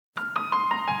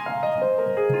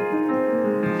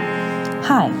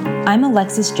Hi, I'm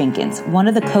Alexis Jenkins, one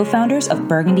of the co-founders of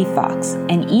Burgundy Fox,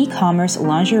 an e-commerce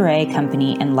lingerie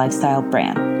company and lifestyle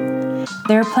brand.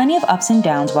 There are plenty of ups and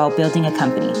downs while building a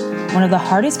company. One of the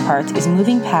hardest parts is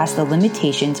moving past the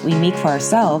limitations we make for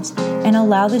ourselves and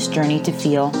allow this journey to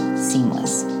feel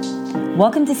seamless.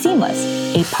 Welcome to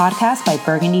Seamless, a podcast by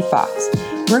Burgundy Fox.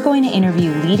 We're going to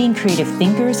interview leading creative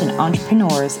thinkers and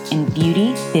entrepreneurs in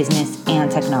beauty, business,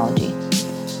 and technology.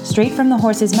 Straight from the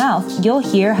horse's mouth, you'll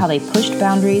hear how they pushed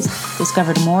boundaries,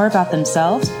 discovered more about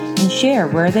themselves, and share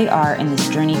where they are in this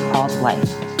journey called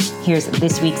life. Here's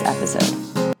this week's episode.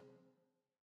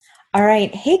 All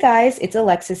right. Hey guys, it's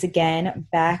Alexis again,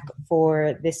 back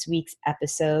for this week's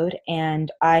episode. And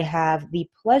I have the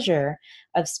pleasure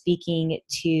of speaking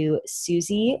to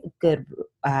Susie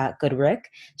Goodrick.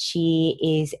 She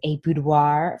is a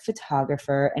boudoir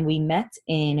photographer, and we met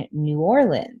in New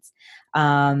Orleans.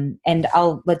 And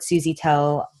I'll let Susie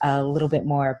tell a little bit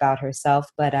more about herself,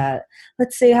 but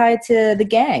let's say hi to the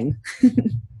gang.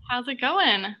 How's it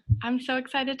going? I'm so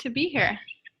excited to be here.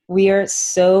 We are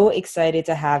so excited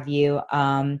to have you.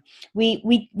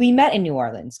 We met in New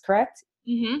Orleans, correct?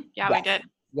 Mm-hmm. Yeah, yes. We did.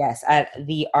 Yes, at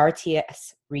the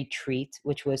RTS retreat,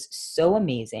 which was so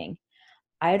amazing.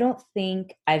 I don't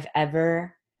think I've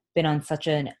ever been on such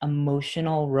an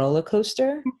emotional roller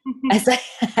coaster as I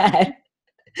had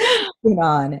been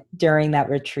on during that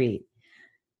retreat.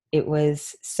 It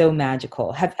was so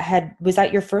magical. Was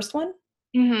that your first one?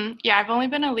 Mm-hmm. Yeah, I've only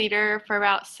been a leader for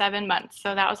about 7 months.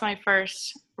 So that was my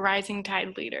first Rising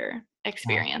Tide leader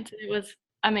experience. Wow. It was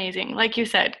amazing. Like you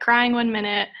said, crying 1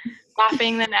 minute,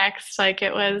 laughing the next. Like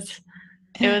it was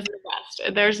the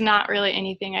best. There's not really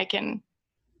anything I can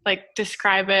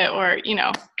describe it or,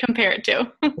 compare it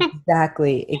to.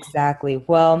 Exactly.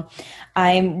 Well,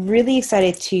 I'm really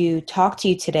excited to talk to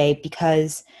you today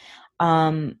because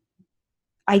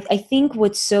I think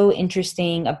what's so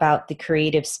interesting about the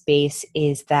creative space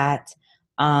is that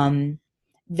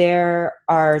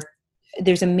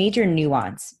there's a major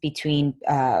nuance between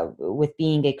with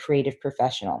being a creative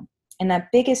professional. And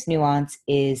that biggest nuance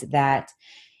is that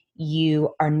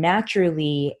you are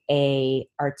naturally a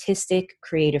artistic,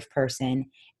 creative person,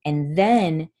 and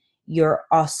then you're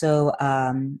also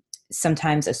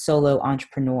sometimes a solo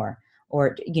entrepreneur,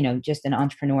 or just an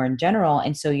entrepreneur in general.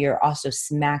 And so you're also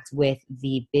smacked with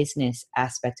the business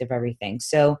aspect of everything.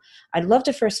 So I'd love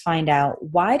to first find out,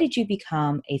 why did you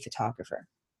become a photographer?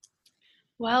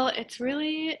 Well, it's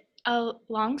really a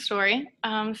long story,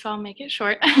 so I'll make it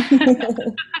short.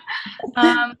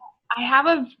 I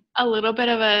have a little bit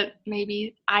of a,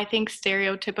 maybe I think,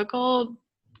 stereotypical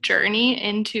journey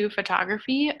into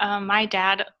photography. My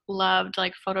dad loved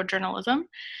photojournalism,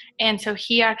 and so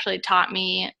he actually taught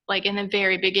me in the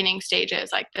very beginning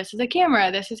stages, this is a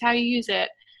camera, this is how you use it.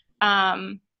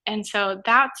 And so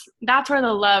that's where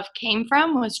the love came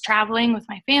from, was traveling with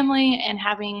my family and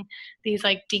having these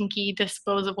dinky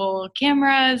disposable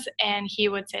cameras. And he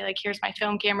would say here's my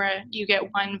film camera, you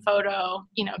get one photo,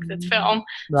 because it's film.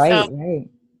 Right.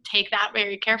 Take that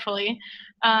very carefully.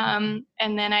 And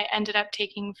then I ended up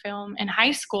taking film in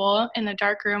high school in the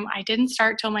darkroom. I didn't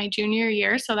start till my junior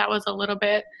year, so that was a little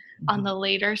bit on the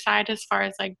later side as far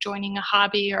as joining a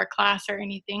hobby or a class or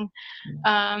anything.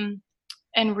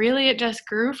 And really it just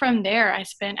grew from there. I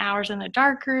spent hours in the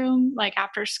darkroom,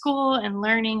 after school, and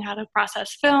learning how to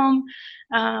process film.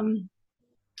 And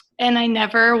I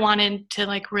never wanted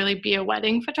to really be a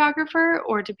wedding photographer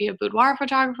or to be a boudoir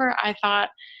photographer. I thought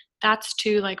that's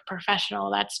too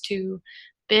professional. That's too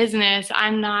business.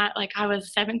 I'm not, I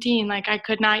was 17. I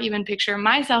could not even picture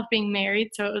myself being married.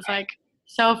 So it was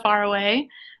so far away.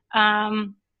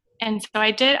 And so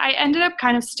I ended up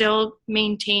kind of still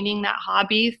maintaining that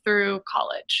hobby through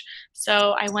college.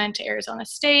 So I went to Arizona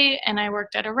State and I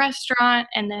worked at a restaurant,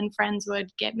 and then friends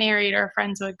would get married or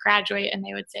friends would graduate and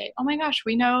they would say, oh my gosh,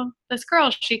 we know this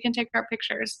girl, she can take our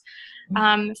pictures.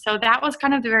 So that was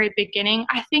kind of the very beginning.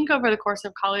 I think over the course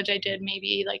of college, I did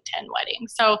maybe 10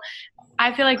 weddings. So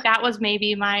I feel that was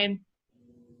maybe my,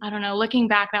 I don't know, looking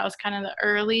back, that was kind of the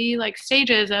early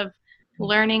stages of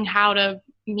learning how to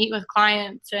meet with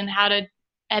clients and how to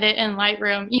edit in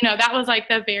Lightroom. That was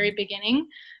the very beginning.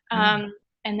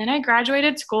 And then I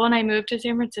graduated school and I moved to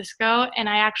San Francisco, and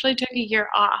I actually took a year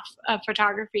off of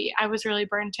photography. I was really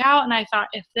burnt out, and I thought,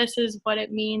 if this is what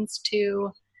it means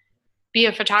to be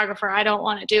a photographer, I don't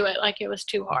want to do it. It was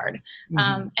too hard.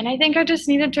 And I think I just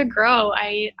needed to grow.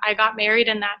 I got married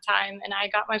in that time, and I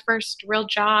got my first real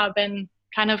job and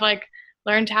kind of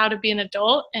learned how to be an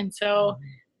adult. And so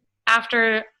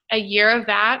after a year of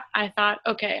that, I thought,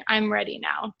 okay, I'm ready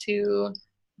now to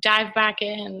dive back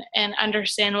in and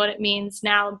understand what it means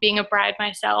now being a bride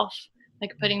myself,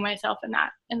 like putting myself in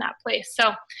that place.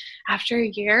 So after a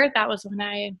year, that was when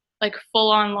I like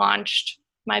full on launched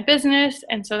my business.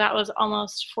 And so that was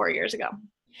almost 4 years ago.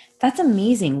 That's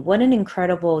amazing. What an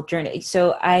incredible journey.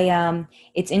 So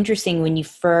it's interesting when you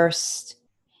first,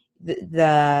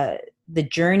 the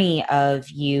journey of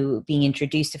you being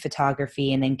introduced to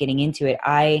photography and then getting into it.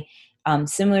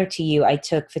 Similar to you, I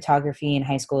took photography in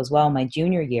high school as well, my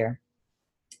junior year.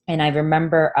 And I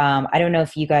remember, I don't know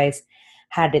if you guys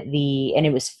had and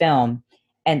it was film,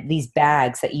 and these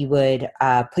bags that you would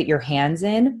put your hands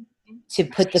in to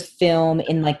put the film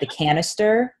in like the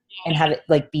canister and have it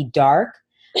like be dark.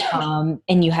 And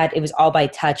it was all by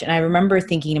touch. And I remember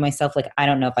thinking to myself, like, I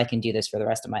don't know if I can do this for the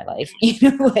rest of my life.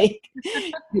 Like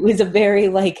it was a very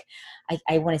like,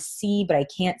 I want to see, but I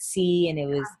can't see. And it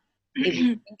was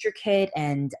intricate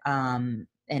and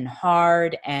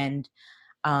hard. And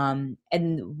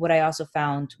what I also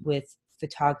found with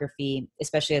photography,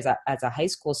 especially as a high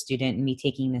school student and me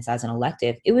taking this as an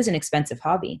elective, it was an expensive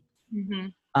hobby.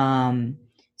 Mm-hmm.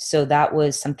 So that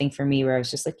was something for me where I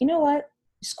was just like, you know what?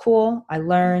 It's cool. I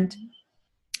learned.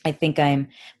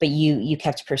 But you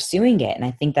kept pursuing it. And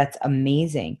I think that's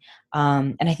amazing.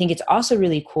 And I think it's also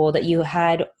really cool that you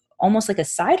had almost like a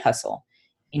side hustle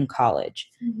in college.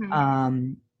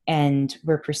 Mm-hmm. And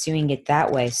we're pursuing it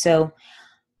that way. So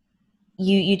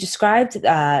you described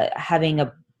having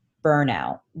a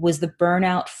burnout. Was the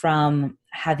burnout from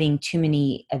having too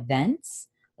many events?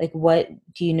 Like, what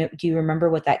do you know? Do you remember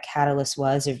what that catalyst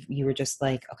was? If you were just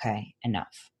like, okay,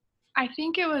 enough. I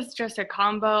think it was just a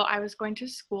combo. I was going to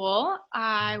school.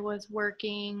 I was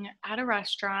working at a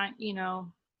restaurant,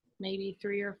 maybe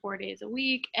 3 or 4 days a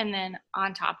week. And then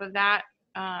on top of that,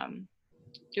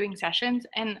 doing sessions.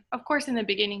 And of course, in the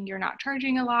beginning, you're not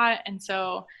charging a lot. And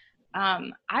so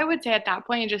I would say at that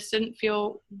point, it just didn't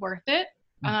feel worth it.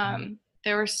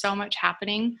 There was so much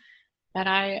happening that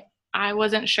I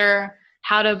wasn't sure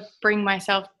how to bring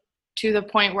myself to the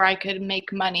point where I could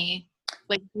make money,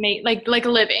 like a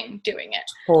living doing it.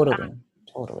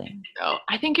 Totally. So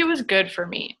I think it was good for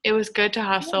me. It was good to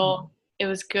hustle. It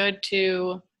was good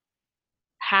to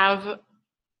have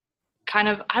kind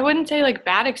of, I wouldn't say like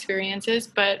bad experiences,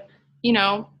 but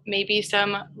maybe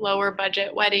some lower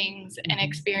budget weddings and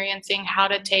experiencing how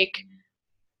to take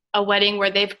a wedding where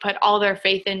they've put all their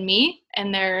faith in me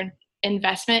and their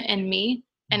investment in me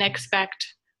and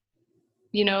expect,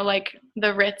 like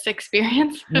the Ritz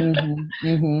experience.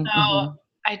 So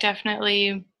I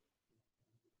definitely,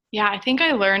 yeah, I think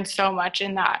I learned so much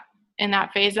in that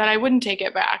phase that I wouldn't take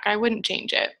it back. I wouldn't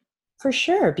change it. For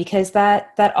sure, because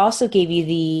that also gave you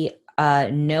the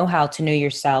know-how to know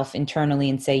yourself internally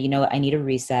and say, you know what, I need a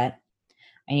reset.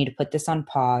 I need to put this on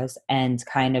pause and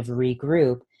kind of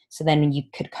regroup. So then you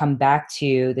could come back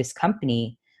to this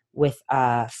company with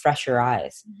fresher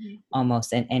eyes,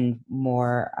 almost, and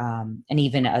more, and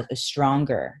even a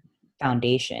stronger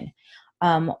foundation.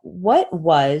 What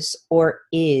was or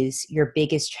is your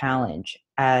biggest challenge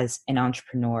as an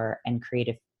entrepreneur and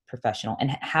creative professional,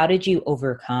 and how did you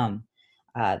overcome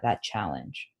that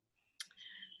challenge?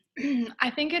 I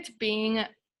think it's being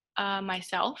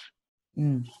myself,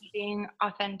 Mm. being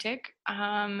authentic.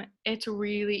 It's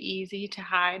really easy to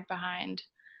hide behind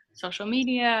social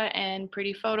media and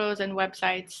pretty photos and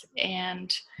websites.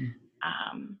 And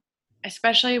um,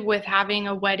 especially with having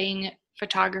a wedding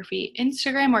photography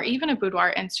Instagram or even a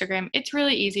boudoir Instagram, it's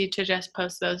really easy to just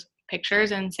post those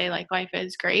pictures and say like life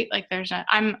is great. Like there's not,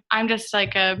 I'm just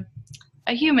like a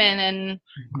human and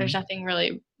there's nothing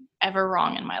really ever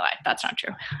wrong in my life. That's not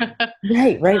true.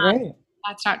 Right.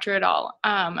 That's not true at all.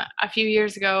 A few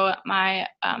years ago, my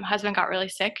husband got really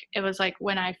sick. It was like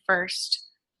when I first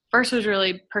was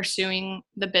really pursuing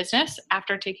the business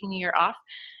after taking a year off,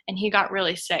 and he got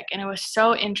really sick. And it was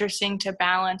so interesting to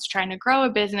balance trying to grow a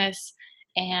business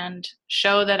and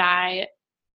show that I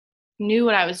knew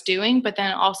what I was doing, but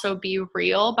then also be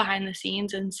real behind the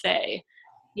scenes and say,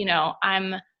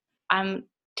 I'm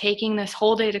taking this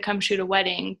whole day to come shoot a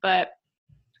wedding, but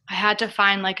I had to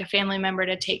find like a family member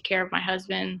to take care of my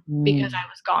husband because I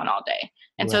was gone all day.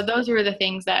 And so those were the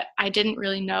things that I didn't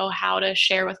really know how to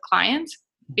share with clients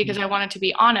because I wanted to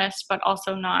be honest, but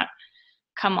also not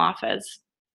come off as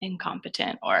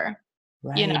incompetent or,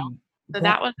 so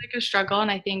that was like a struggle. And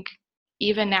I think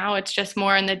even now it's just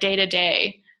more in the day to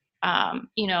day,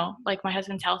 like my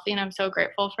husband's healthy and I'm so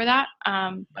grateful for that.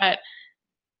 But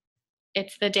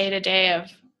it's the day to day of,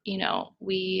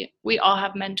 we all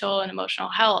have mental and emotional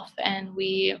health and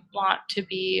we want to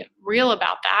be real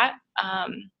about that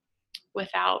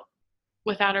without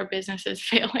our businesses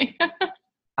failing.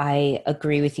 I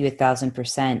agree with you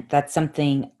 1,000%. That's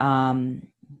something,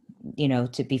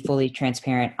 to be fully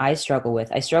transparent, I struggle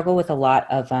with. I struggle with a lot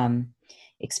of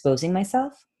exposing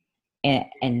myself,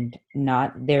 and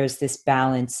not, there's this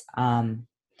balance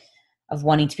of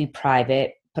wanting to be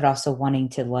private, but also wanting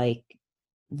to like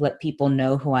let people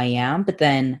know who I am. But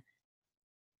then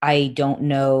I don't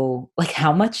know like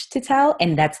how much to tell.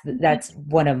 And that's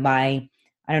one of my,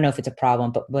 I don't know if it's a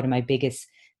problem, but one of my biggest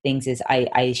things is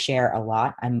I share a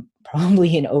lot. I'm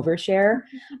probably an overshare.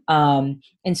 And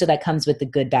so that comes with the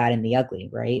good, bad, and the ugly,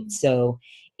 right? So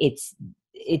it's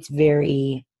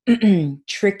very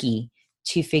tricky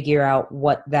to figure out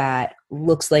what that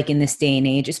looks like in this day and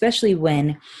age, especially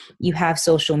when you have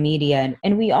social media,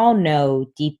 and we all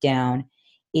know deep down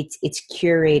it's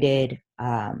curated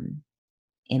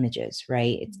images,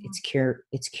 right?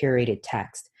 It's curated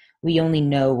text. We only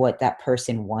know what that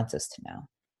person wants us to know.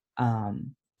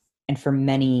 And for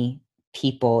many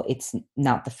people, it's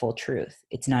not the full truth.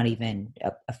 It's not even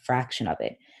a fraction of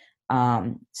it.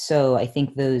 So I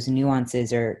think those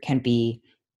nuances can be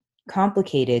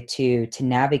complicated to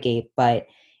navigate, but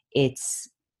it's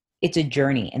a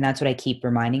journey, and that's what I keep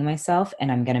reminding myself.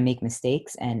 And I'm going to make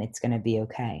mistakes, and it's going to be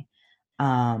okay.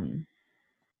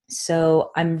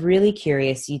 So I'm really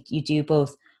curious. You do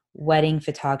both wedding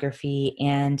photography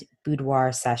and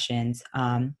boudoir sessions.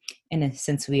 And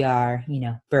since we are,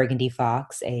 Burgundy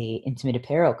Fox, a intimate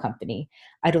apparel company,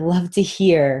 I'd love to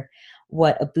hear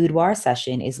what a boudoir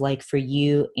session is like for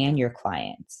you and your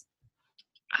clients.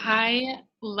 I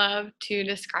love to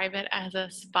describe it as a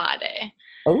spa day.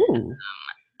 Oh,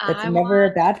 that's I never a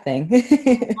want bad thing.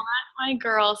 my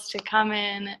girls to come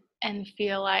in and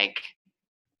feel like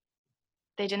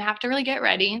they didn't have to really get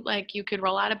ready. Like you could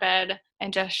roll out of bed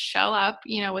and just show up,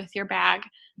 with your bag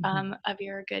of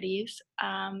your goodies.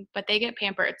 But they get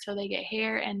pampered. So they get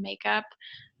hair and makeup.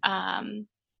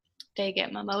 They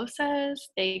get mimosas.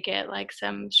 They get like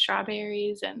some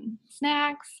strawberries and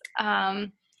snacks.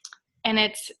 And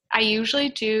I usually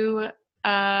do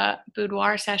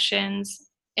boudoir sessions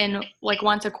in like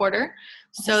once a quarter.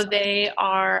 So they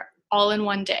are all in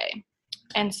one day.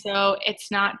 And so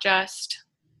it's not just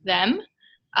them.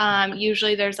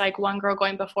 Usually there's like one girl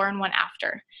going before and one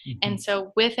after. And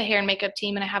so with the hair and makeup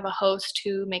team, and I have a host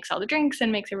who makes all the drinks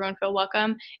and makes everyone feel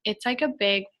welcome, it's like a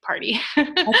big party.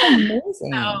 That's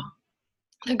amazing. So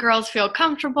the girls feel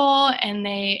comfortable, and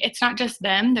it's not just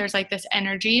them. There's like this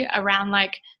energy around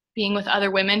like being with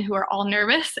other women who are all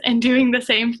nervous and doing the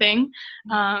same thing.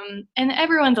 And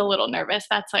everyone's a little nervous.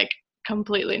 That's like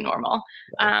completely normal.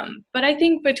 But I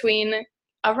think between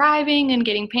arriving and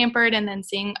getting pampered and then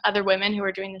seeing other women who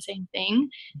are doing the same thing,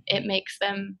 it makes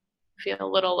them feel a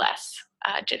little less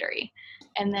jittery.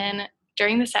 And then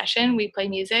during the session, we play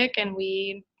music and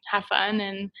we have fun.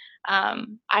 And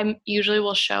I usually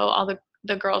will show all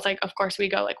the girls, like, of course we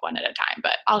go like one at a time,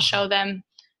 but I'll show them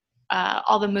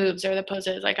all the moves or the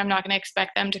poses. Like I'm not going to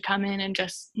expect them to come in and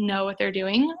just know what they're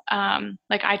doing.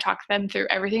 Like I talk them through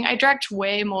everything. I direct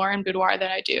way more in boudoir than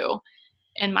I do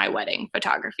in my wedding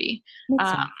photography.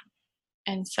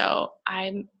 And so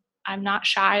I'm not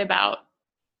shy about,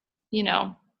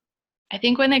 I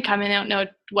think when they come in, they don't know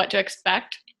what to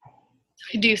expect.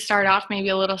 I do start off maybe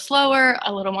a little slower,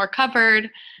 a little more covered.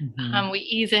 We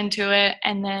ease into it.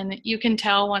 And then you can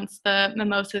tell once the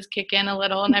mimosas kick in a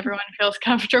little and everyone feels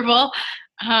comfortable,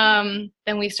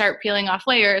 then we start peeling off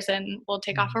layers and we'll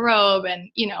take off a robe and,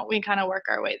 we kind of work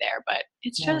our way there. But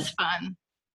it's just fun.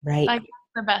 Right. Like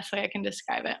the best way I can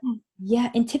describe it. Yeah.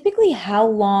 And typically, how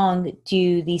long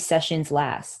do these sessions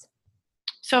last?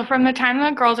 So from the time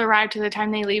the girls arrive to the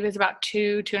time they leave is about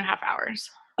 2.5 hours.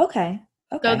 Okay.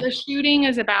 So the shooting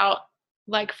is about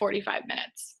like 45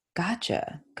 minutes.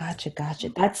 Gotcha.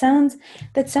 That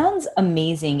sounds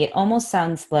amazing. It almost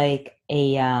sounds like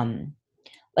a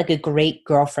great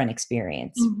girlfriend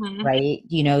experience, right?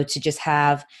 To just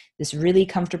have this really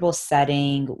comfortable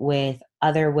setting with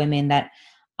other women that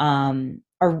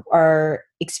are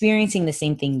experiencing the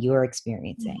same thing you're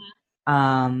experiencing.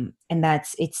 And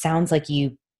it sounds like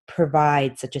you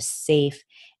provide such a safe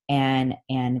and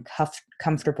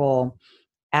comfortable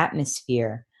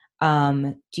atmosphere.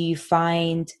 Do you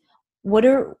find, what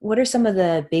are some of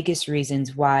the biggest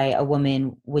reasons why a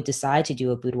woman would decide to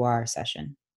do a boudoir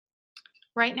session?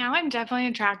 Right now, I'm definitely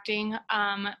attracting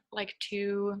like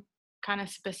two kind of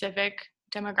specific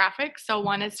demographics. So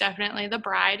one is definitely the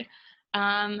bride.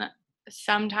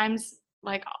 Sometimes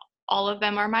like all of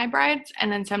them are my brides, and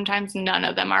then sometimes none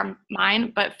of them are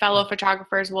mine. But fellow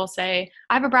photographers will say,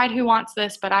 I have a bride who wants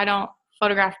this, but I don't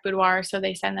photograph boudoir, so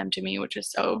they send them to me, which is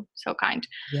so kind.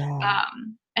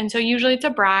 And so usually it's a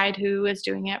bride who is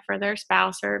doing it for their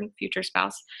spouse or future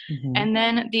spouse. Mm-hmm. And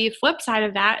then the flip side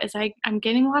of that is I'm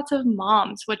getting lots of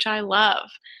moms, which I love.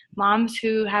 Moms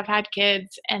who have had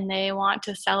kids and they want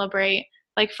to celebrate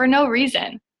like for no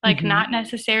reason, like Mm-hmm. not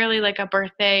necessarily like a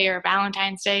birthday or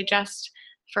Valentine's Day, just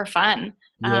for fun.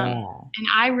 Yeah. And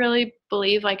I really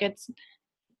believe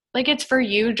it's for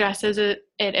you just as it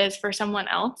is for someone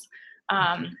else.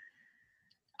 Um,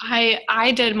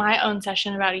 I did my own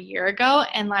session about a year ago,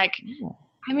 and like, Oh.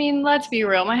 I mean, let's be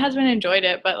real, my husband enjoyed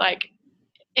it, but like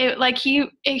it like he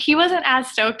wasn't as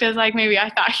stoked as like maybe I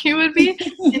thought he would be.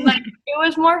 And like it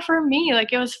was more for me.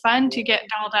 Like it was fun to get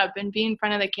dolled up and be in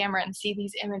front of the camera and see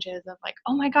these images of like,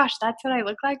 oh my gosh, that's what I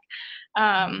look like.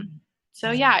 So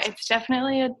yeah, it's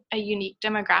definitely a unique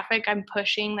demographic. I'm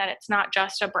pushing that it's not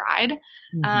just a bride,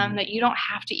 Mm-hmm. that you don't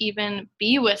have to even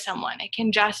be with someone. It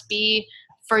can just be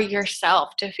for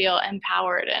yourself to feel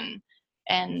empowered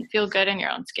and feel good in your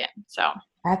own skin. So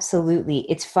Absolutely.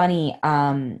 It's funny.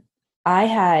 I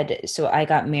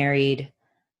got married,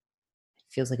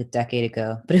 feels like a decade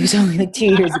ago, but it was only like 2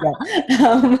 years ago.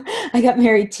 I got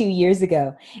married 2 years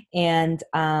ago, and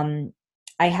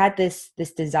I had this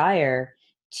desire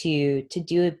to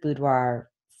do a boudoir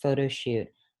photo shoot.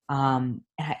 And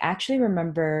I actually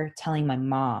remember telling my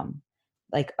mom,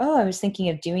 like, "Oh, I was thinking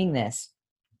of doing this,"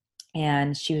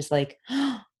 and she was like,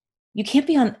 "Oh, you can't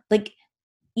be on like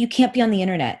you can't be on the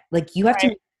internet. Like you have to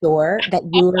right. make sure that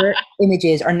your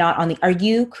images are not on the are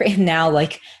you now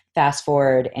like fast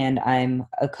forward and I'm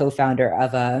a co-founder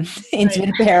of a Right. intimate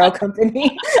apparel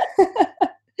company.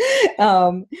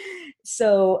 um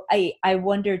so I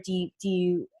wonder,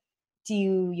 do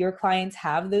your clients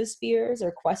have those fears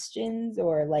or questions,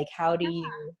 or like how do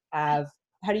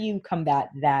you combat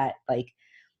that, like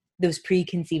those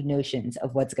preconceived notions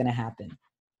of what's going to happen?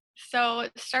 So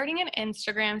starting an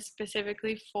Instagram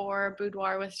specifically for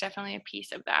boudoir was definitely a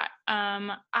piece of that.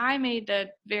 I made the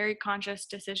very conscious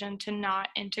decision to not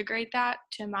integrate that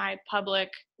to my public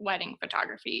wedding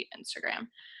photography Instagram,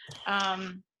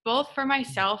 both for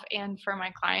myself and for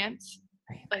my clients,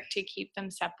 Right. like to keep them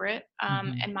separate.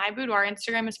 Mhm. And my boudoir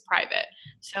Instagram is private,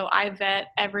 so I vet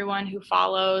everyone who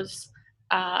follows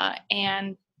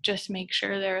and just make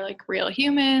sure they're like real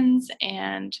humans,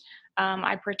 and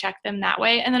I protect them that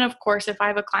way. And then, of course, if I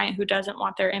have a client who doesn't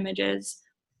want their images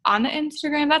on the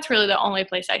Instagram, that's really the only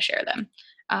place I share them.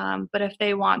 But if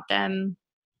they want them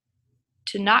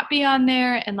to not be on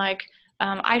there, and like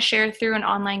I share through an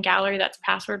online gallery that's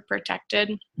password protected.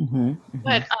 Mhm. Mhm.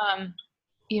 But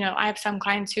I have some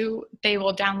clients who they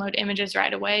will download images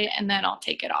right away, and then I'll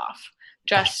take it off,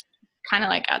 just kind of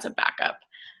like as a backup.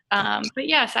 But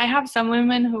yes, I have some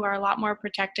women who are a lot more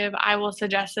protective. I will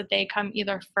suggest that they come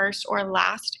either first or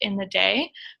last in the day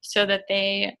so that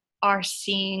they are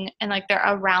seeing and like they're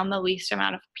around the least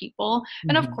amount of people.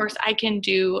 And of Mhm. course, I can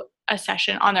do a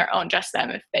session on their own, just them,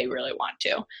 if they really want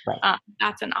to. Right.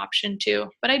 That's an option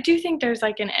too. But I do think there's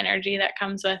like an energy that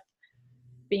comes with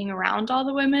being around all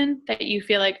the women that you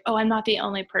feel like, oh, I'm not the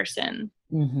only person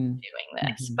Mhm. doing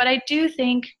this. Mhm. But I do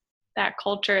think that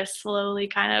culture is slowly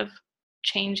kind of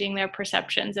changing their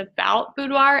perceptions about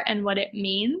boudoir and what it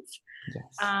means.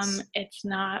 Yes. It's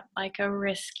not like a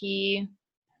risky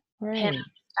pin Right.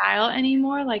 style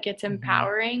anymore. Like it's Mhm.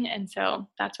 empowering. And so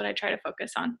that's what I try to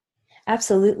focus on.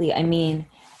 Absolutely. I mean,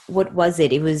 what was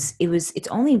it? It's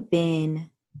only been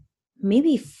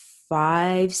maybe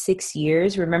 5, 6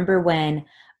 years. Remember when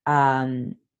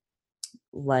um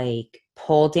like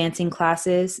pole dancing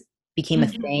classes became a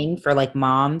Mhm. thing for like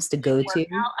moms to Like go to?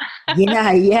 workout.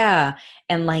 Yeah, yeah.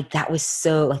 And like that was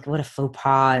so like what a faux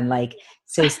pas and like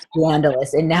so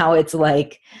scandalous. And now it's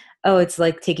like, oh, it's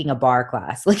like taking a bar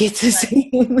class. Like it's the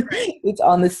Right, same, right. it's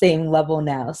on the same level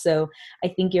now. So I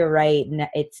think you're right.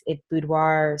 It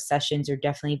boudoir sessions are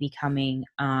definitely becoming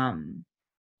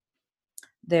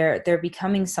they're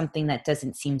becoming something that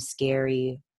doesn't seem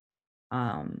scary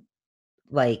um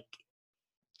like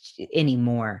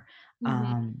anymore.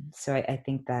 Mhm. So I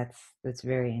think that's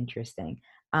very interesting.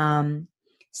 Um,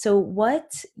 so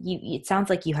what you it sounds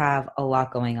like you have a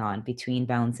lot going on between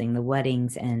balancing the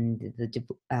weddings and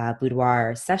the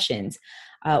boudoir sessions.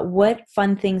 What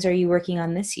fun things are you working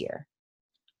on this year?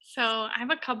 So I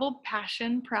have a couple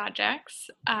passion projects.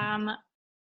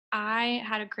 I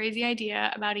had a crazy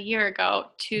idea about a year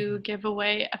ago to Mhm. give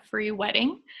away a free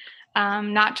wedding,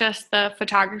 not just the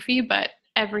photography, but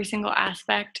every single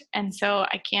aspect. And so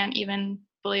I can't even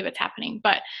believe it's happening,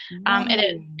 but it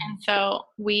is. Whoa. And so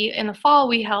in the fall,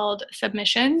 we held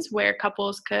submissions where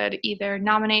couples could either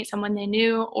nominate someone they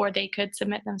knew or they could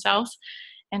submit themselves.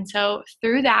 And so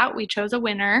through that, we chose a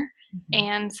winner. Mhm.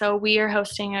 And so we are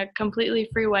hosting a completely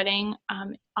free wedding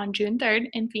on June 3rd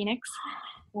in Phoenix.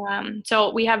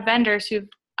 So we have vendors who've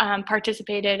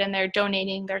participated, and they're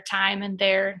donating their time and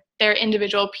their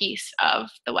individual piece of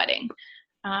the wedding.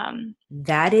 Um,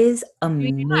 That is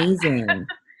Doing that. amazing.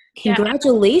 Yeah,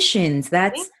 Congratulations.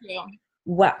 thank That's you.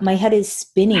 what my head is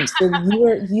spinning. So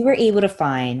you were able to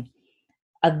find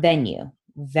a venue,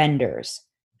 vendors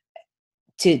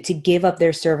to give up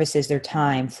their services, their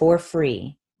time for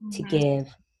free to Mhm.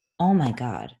 give. Oh my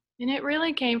God. And it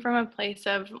really came from a place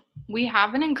of, we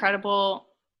have an incredible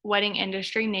wedding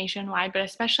industry nationwide, but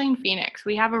especially in Phoenix,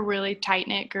 we have a really tight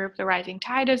knit group. The Rising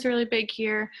Tide is really big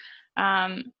here.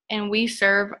 And we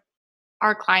serve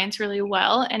our clients really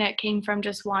well. And it came from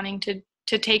just wanting to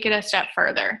take it a step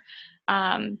further,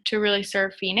 to really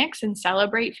serve Phoenix and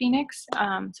celebrate Phoenix.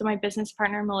 So my business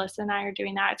partner Melissa and I are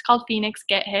doing that. It's called Phoenix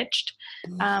Get Hitched.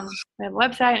 We have a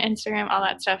website, Instagram, all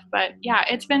that stuff. But yeah,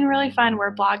 it's been really fun.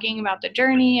 We're blogging about the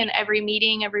journey, and every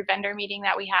meeting, every vendor meeting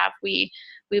that we have, we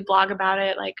blog about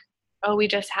it. Like, oh, we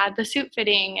just had the suit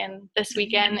fitting, and this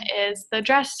weekend is the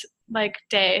dress like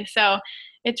day. So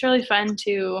it's really fun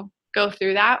to go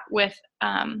through that with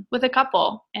a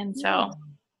couple. And so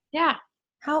yeah,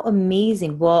 How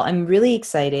amazing. Well, I'm really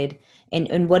excited.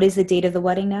 And what is the date of the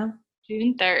wedding now?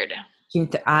 June 3rd.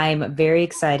 I'm very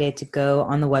excited to go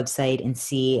on the website and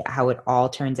see how it all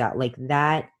turns out. Like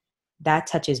that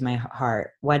touches my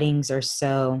heart. Weddings are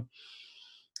so,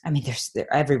 I mean,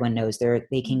 everyone knows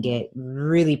they can Mhm. get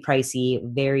really pricey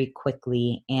very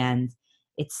quickly, and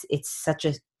it's such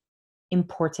a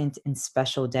important and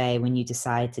special day when you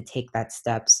decide to take that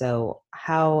step. So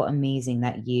how amazing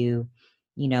that you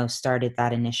started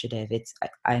that initiative.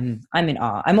 I'm in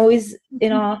awe. I'm always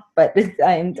in awe, but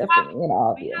I'm We have definitely in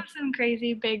awe of we you. have some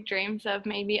crazy big dreams of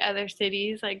maybe other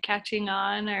cities like catching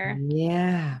on, or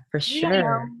Yeah, for we don't know.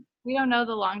 sure. We don't know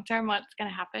the long term what's going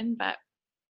to happen, but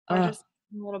we're Oh, just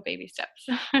little baby steps.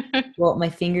 well, my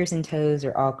fingers and toes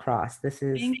are all crossed. This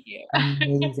is Thank you.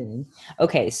 amazing.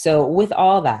 Okay, so with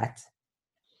all that,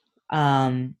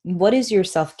 what is your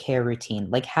self-care routine?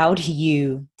 Like, how do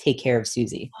you take care of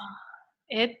Susie?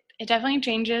 It definitely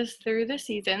changes through the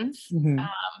seasons. Hmm.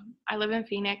 I live in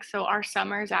Phoenix, so our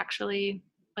summer is actually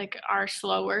like our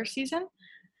slower season,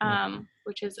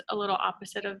 which is a little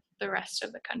opposite of the rest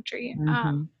of the country.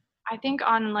 Hmm. I think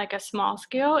on like a small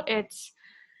scale,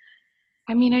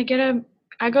 I mean, I go to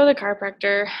the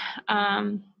chiropractor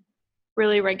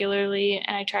really regularly,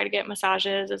 and I try to get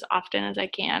massages as often as I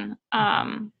can,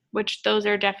 which those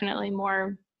are definitely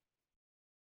more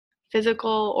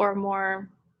physical or more,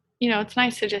 it's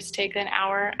nice to just take an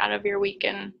hour out of your week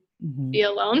and Hmm. be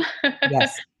alone.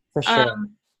 Yes, for sure.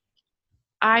 um,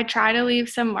 I try to leave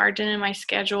some margin in my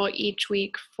schedule each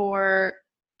week for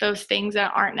those things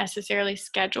that aren't necessarily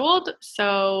scheduled.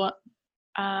 So,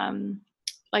 um,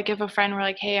 like if a friend were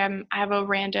like, "Hey, I have a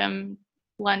random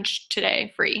lunch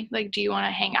today free. Like, do you want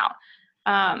to hang out?"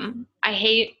 I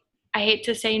hate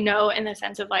to say no in the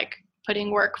sense of like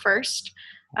putting work first,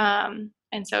 and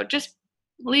so just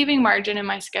leaving margin in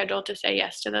my schedule to say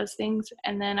yes to those things.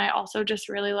 And then I also just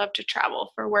really love to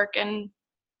travel for work and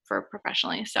for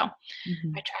professionally. So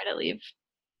Mhm. I try to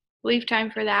leave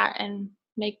time for that and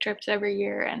make trips every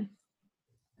year. And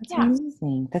That's yeah.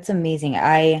 amazing. That's amazing.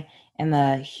 I am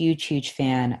a huge, huge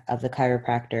fan of the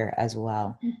chiropractor as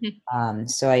well. Mhm.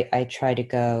 So I try to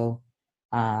go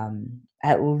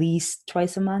at least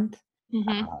twice a month.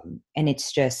 Mhm. And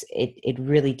it's just it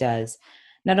really does.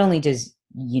 Not only does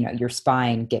your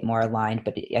spine get more aligned,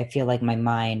 but I feel like my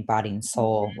mind, body, and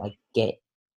soul Mhm. like get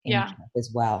in Yeah. check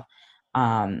as well,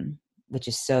 um, which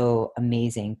is so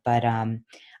amazing. But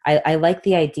I like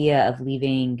the idea of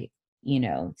leaving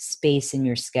space in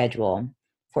your schedule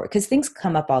for because things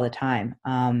come up all the time.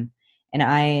 And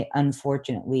I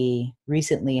unfortunately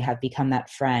recently have become that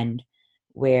friend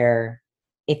where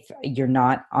if you're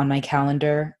not on my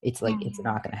calendar, it's like it's Mhm.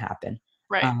 not going to happen.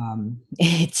 Right.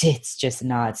 It's just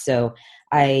not. So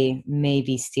I may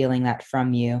be stealing that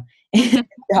from you, Mhm.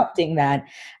 adopting that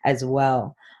as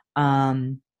well.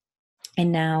 Um,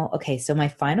 and now, okay, so my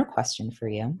final question for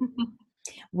you.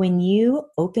 When you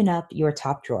open up your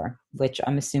top drawer, which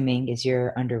I'm assuming is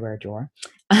your underwear drawer,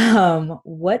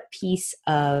 what piece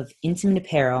of intimate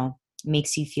apparel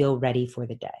makes you feel ready for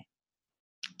the day?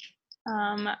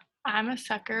 Um, I'm a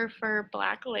sucker for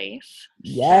black lace,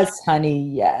 so Yes, honey,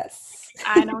 yes.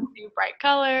 I don't do bright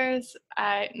colors.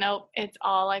 I Nope, it's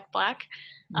all like black.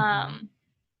 Mhm. Um,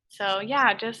 so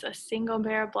yeah, just a single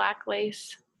pair of black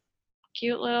lace,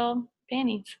 cute little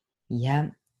panties. Yeah,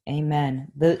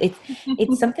 amen.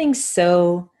 It's something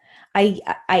so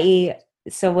I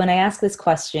so when I ask this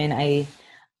question, I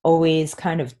always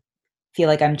kind of feel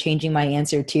like I'm changing my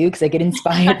answer too, because I get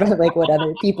inspired by like what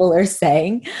other people are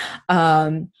saying.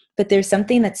 But there's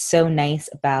something that's so nice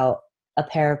about a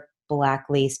pair of black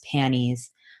lace panties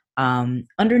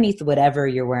underneath whatever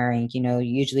you're wearing.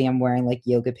 Usually I'm wearing like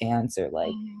yoga pants or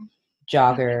like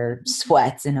jogger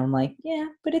sweats, and I'm like, yeah,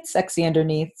 but it's sexy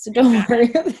underneath, so don't worry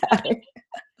about it.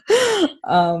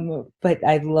 But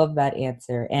I love that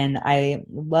answer, and I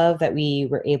love that we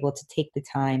were able to take the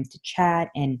time to chat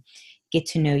and get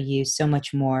to know you so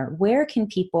much more. Where can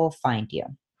people find you?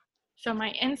 So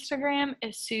my Instagram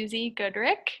is Susie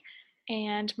Goodrick,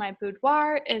 and my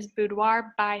boudoir is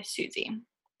Boudoir by Susie.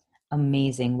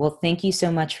 Amazing. Well, thank you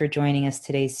so much for joining us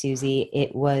today, Susie.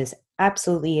 It was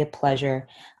absolutely a pleasure.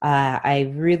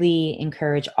 I really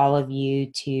encourage all of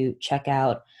you to check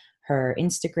out her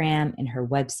Instagram and her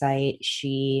website.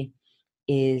 She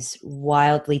is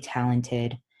wildly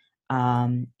talented.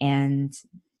 And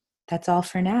that's all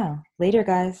for now. Later,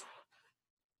 guys.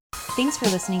 Thanks for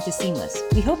listening to Seamless.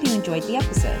 We hope you enjoyed the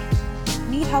episode.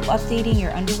 Need help updating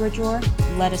your underwear drawer?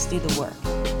 Let us do the work.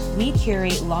 We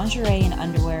curate lingerie and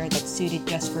underwear that's suited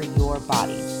just for your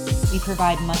body. We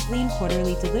provide monthly and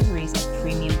quarterly deliveries of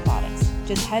premium products.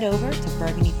 Just head over to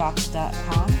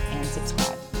burgundyfox.com and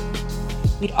subscribe.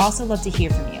 We'd also love to hear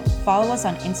from you. Follow us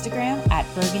on Instagram at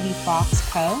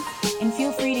burgundyfoxco, and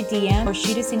feel free to DM or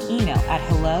shoot us an email at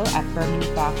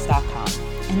hello@burgundyfox.com.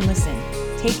 And listen,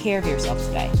 take care of yourself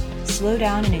today. Slow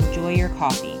down and enjoy your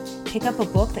coffee. Pick up a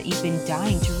book that you've been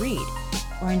dying to read,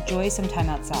 or enjoy some time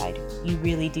outside. You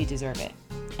really do deserve it.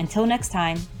 Until next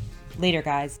time, later,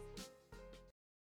 guys.